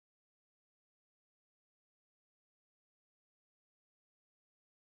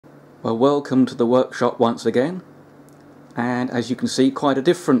Well, welcome to the workshop once again, and as you can see, quite a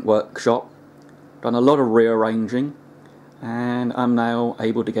different workshop. Done a lot of rearranging, and I'm now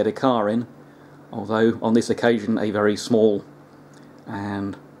able to get a car in, although on this occasion a very small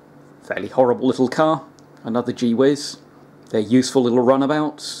and fairly horrible little car, another G-Wiz. They're useful little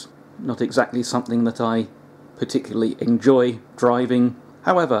runabouts, not exactly something that I particularly enjoy driving.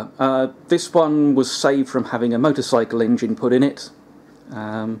 However, this one was saved from having a motorcycle engine put in it.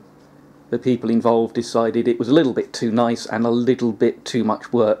 The people involved decided it was a little bit too nice and a little bit too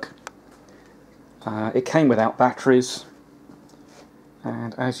much work. It came without batteries,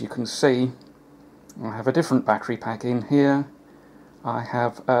 and as you can see, I have a different battery pack in here. I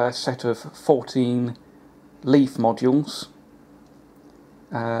have a set of 14 leaf modules,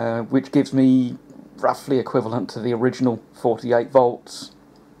 which gives me roughly equivalent to the original 48 volts,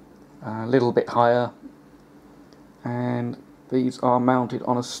 a little bit higher, and these are mounted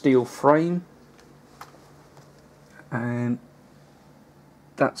on a steel frame, and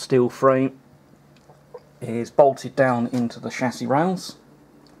that steel frame is bolted down into the chassis rails.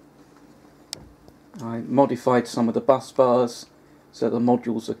 I modified some of the bus bars so the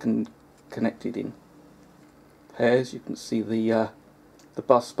modules are connected in pairs. You can see the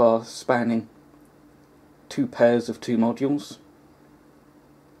bus bar spanning two pairs of two modules,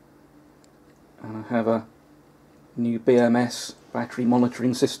 and I have a new BMS battery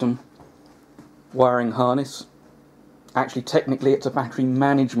monitoring system wiring harness. Actually, technically it's a battery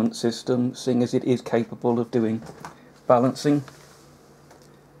management system, seeing as it is capable of doing balancing.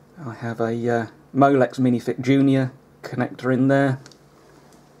 I have a Molex Minifit Junior connector in there,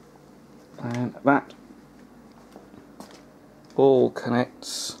 and that all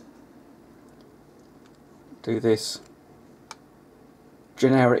connects to this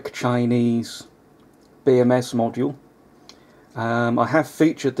generic Chinese BMS module. I have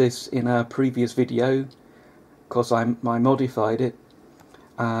featured this in a previous video because I modified it.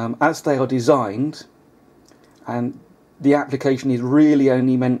 As they are designed, and the application is really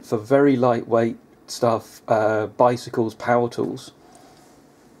only meant for very lightweight stuff, bicycles, power tools,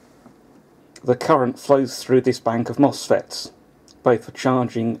 the current flows through this bank of MOSFETs, both for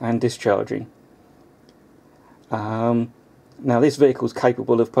charging and discharging. Now this vehicle is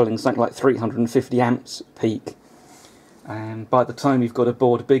capable of pulling something like 350 amps peak, and by the time you've got a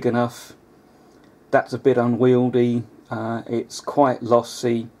board big enough, that's a bit unwieldy, it's quite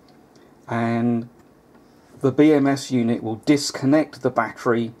lossy, and the BMS unit will disconnect the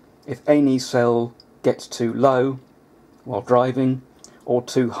battery if any cell gets too low while driving, or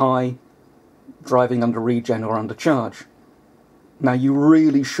too high driving under regen or under charge. Now you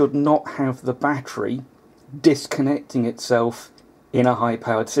really should not have the battery disconnecting itself in a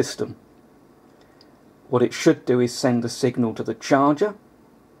high-powered system. What it should do is send a signal to the charger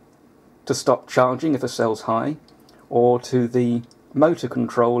to stop charging if a cell's high, or to the motor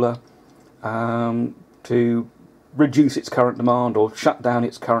controller to reduce its current demand or shut down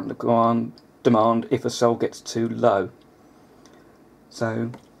its current demand if a cell gets too low.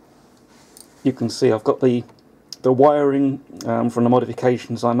 So you can see I've got the wiring from the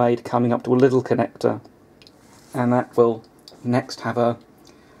modifications I made coming up to a little connector, and that will next have an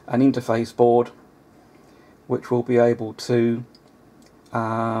interface board which will be able to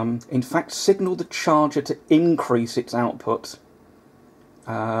in fact signal the charger to increase its output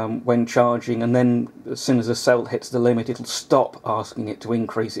when charging, and then as soon as a cell hits the limit it'll stop asking it to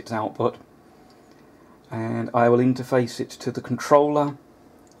increase its output, and I will interface it to the controller.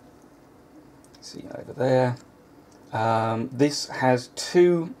 See over there, this has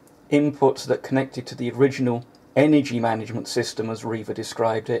two inputs that connected to the original energy management system as Reva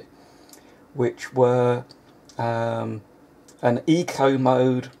described it, which were an eco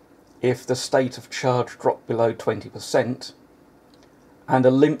mode if the state of charge dropped below 20%, and a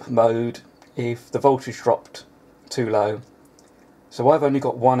limp mode if the voltage dropped too low. So I've only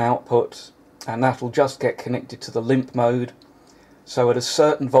got one output, and that'll just get connected to the limp mode. So at a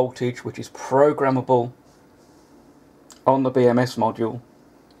certain voltage, which is programmable on the BMS module,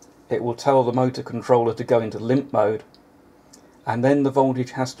 it will tell the motor controller to go into limp mode, and then the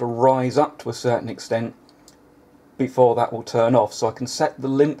voltage has to rise up to a certain extent before that will turn off. So I can set the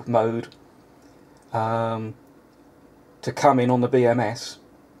limp mode to come in on the BMS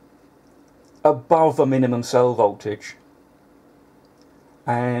above a minimum cell voltage,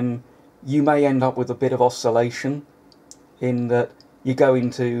 and you may end up with a bit of oscillation in that you go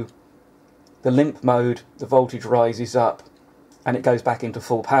into the limp mode, the voltage rises up, and it goes back into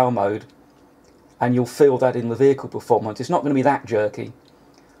full power mode, and you'll feel that in the vehicle performance. It's not going to be that jerky,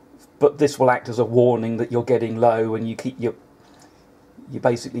 but this will act as a warning that you're getting low, and you keep you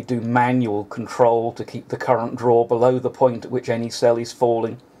basically do manual control to keep the current draw below the point at which any cell is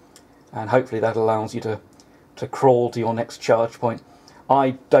falling, and hopefully that allows you to crawl to your next charge point.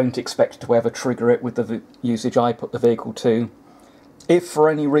 I don't expect to ever trigger it with the usage I put the vehicle to. If for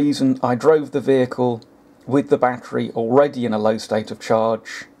any reason I drove the vehicle with the battery already in a low state of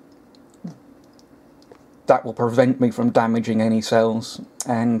charge, that will prevent me from damaging any cells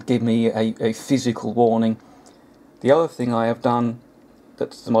and give me a physical warning. The other thing I have done,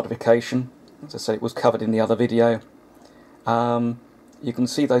 that's the modification, as I said, it was covered in the other video. You can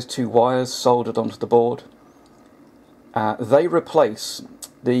see those two wires soldered onto the board. They replace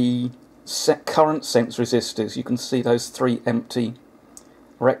the current sense resistors. You can see those 3 empty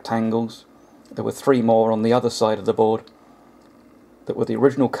rectangles. There were 3 more on the other side of the board that were the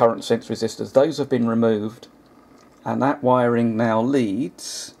original current sense resistors. Those have been removed, and that wiring now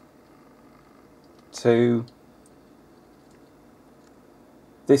leads to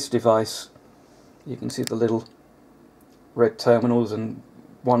this device. You can see the little red terminals and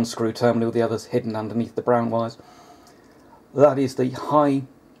one screw terminal, the other's hidden underneath the brown wires. That is the high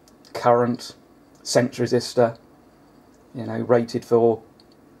current sense resistor, you know, rated for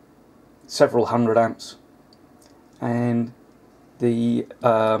several hundred amps, and the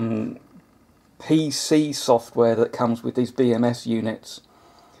PC software that comes with these BMS units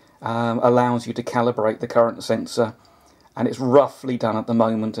allows you to calibrate the current sensor, and it's roughly done at the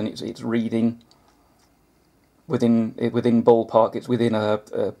moment, and it's reading within ballpark. It's within a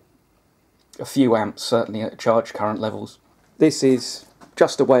few amps, certainly at charge current levels. This is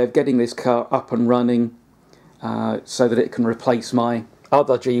just a way of getting this car up and running so that it can replace my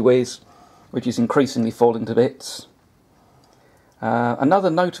other G-Wiz, which is increasingly falling to bits.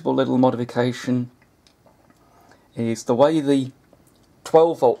 Another notable little modification is the way the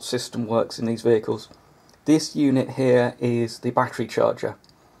 12-volt system works in these vehicles. This unit here is the battery charger.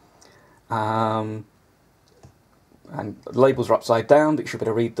 And the labels are upside down, but you should be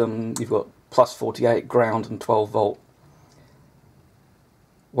able to read them. You've got plus 48, ground, and 12 volt.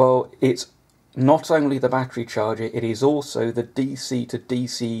 Well, it's not only the battery charger, it is also the DC to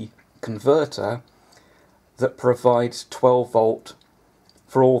DC converter that provides 12 volt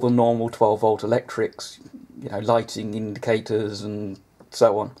for all the normal 12 volt electrics, you know, lighting, indicators, and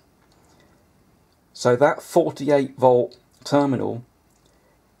so on. So that 48 volt terminal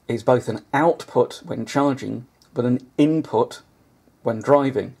is both an output when charging, but an input when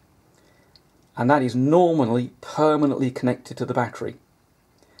driving. And that is normally permanently connected to the battery.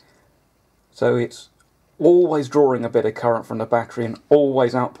 So it's always drawing a bit of current from the battery and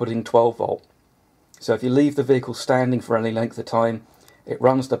always outputting 12 volt. So if you leave the vehicle standing for any length of time, it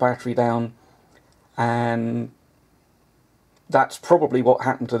runs the battery down, and that's probably what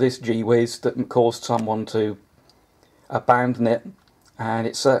happened to this G-Wiz that caused someone to abandon it. And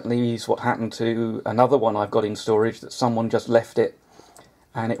it certainly is what happened to another one I've got in storage, that someone just left it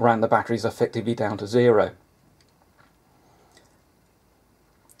and it ran the batteries effectively down to 0.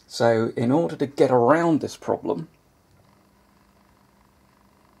 So in order to get around this problem,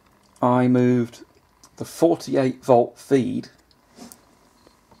 I moved the 48 volt feed,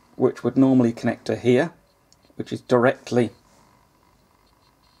 which would normally connect to here, which is directly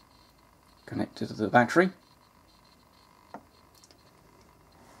connected to the battery.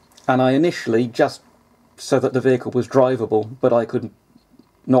 And I initially, just so that the vehicle was drivable, but I could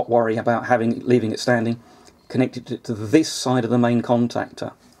not worry about leaving it standing, connected it to this side of the main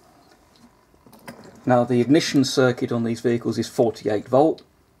contactor. Now the ignition circuit on these vehicles is 48 volt,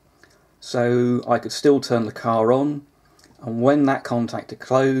 so I could still turn the car on, and when that contactor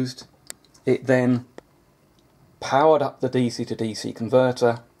closed, it then powered up the DC to DC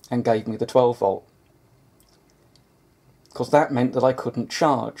converter and gave me the 12 volt. Because that meant that I couldn't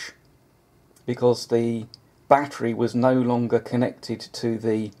charge, because the battery was no longer connected to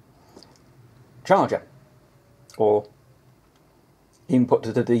the charger, or input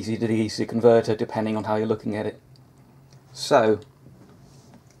to the DC to DC converter, depending on how you're looking at it. So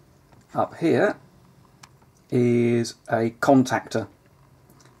up here is a contactor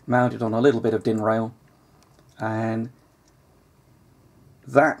mounted on a little bit of DIN rail, and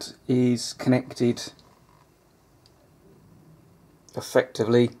that is connected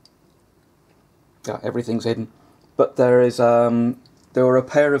effectively. Everything's hidden, but there were a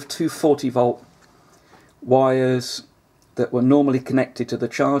pair of 240 volt wires that were normally connected to the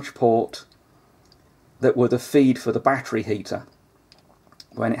charge port that were the feed for the battery heater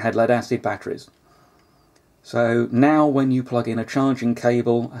when it had lead acid batteries. So now when you plug in a charging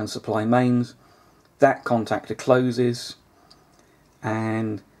cable and supply mains, that contactor closes,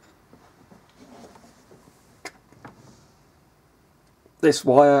 and this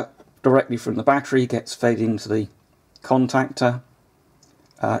wire directly from the battery gets fed into the contactor.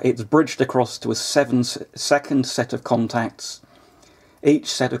 It's bridged across to a 7-second set of contacts. Each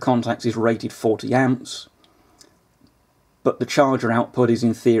set of contacts is rated 40 amps, but the charger output is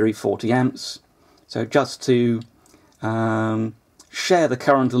in theory 40 amps. So just to share the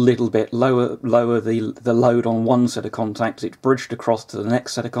current a little bit, lower the load on one set of contacts, it's bridged across to the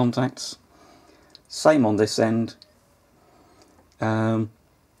next set of contacts. Same on this end. And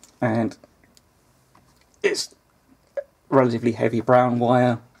it's relatively heavy brown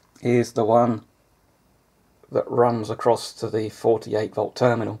wire is the one that runs across to the 48 volt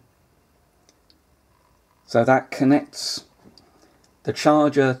terminal. So that connects the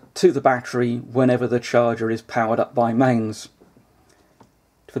charger to the battery whenever the charger is powered up by mains.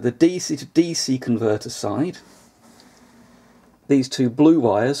 For the DC to DC converter side, these two blue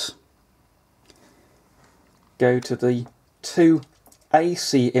wires go to the two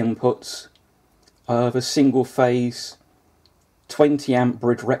AC inputs of a single phase 20 amp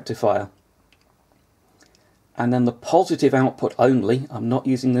bridge rectifier, and then the positive output only, I'm not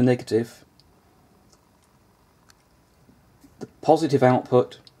using the negative, the positive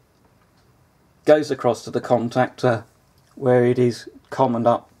output goes across to the contactor where it is commoned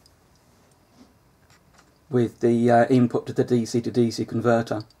up with the input to the DC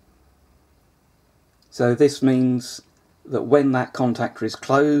converter. So this means that when that contactor is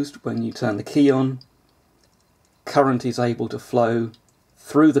closed, when you turn the key on, current is able to flow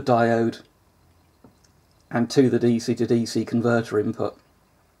through the diode and to the DC converter input.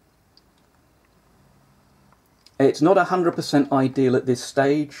 It's not 100% ideal at this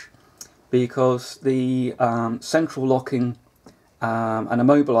stage because the central locking and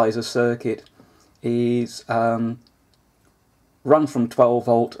immobilizer circuit is run from 12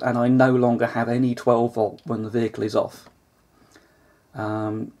 volt, and I no longer have any 12 volt when the vehicle is off.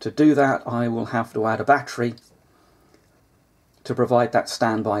 To do that, I will have to add a battery to provide that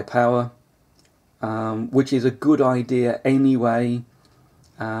standby power, which is a good idea anyway,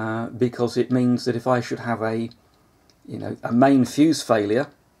 because it means that if I should have a main fuse failure,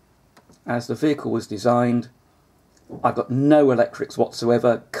 as the vehicle was designed, I've got no electrics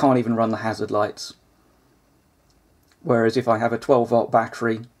whatsoever, can't even run the hazard lights. Whereas if I have a 12 volt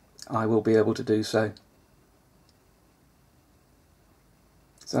battery, I will be able to do so.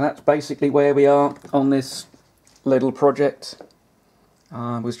 So that's basically where we are on this little project.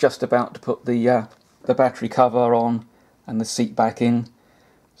 I was just about to put the battery cover on and the seat back in,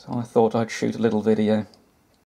 so I thought I'd shoot a little video.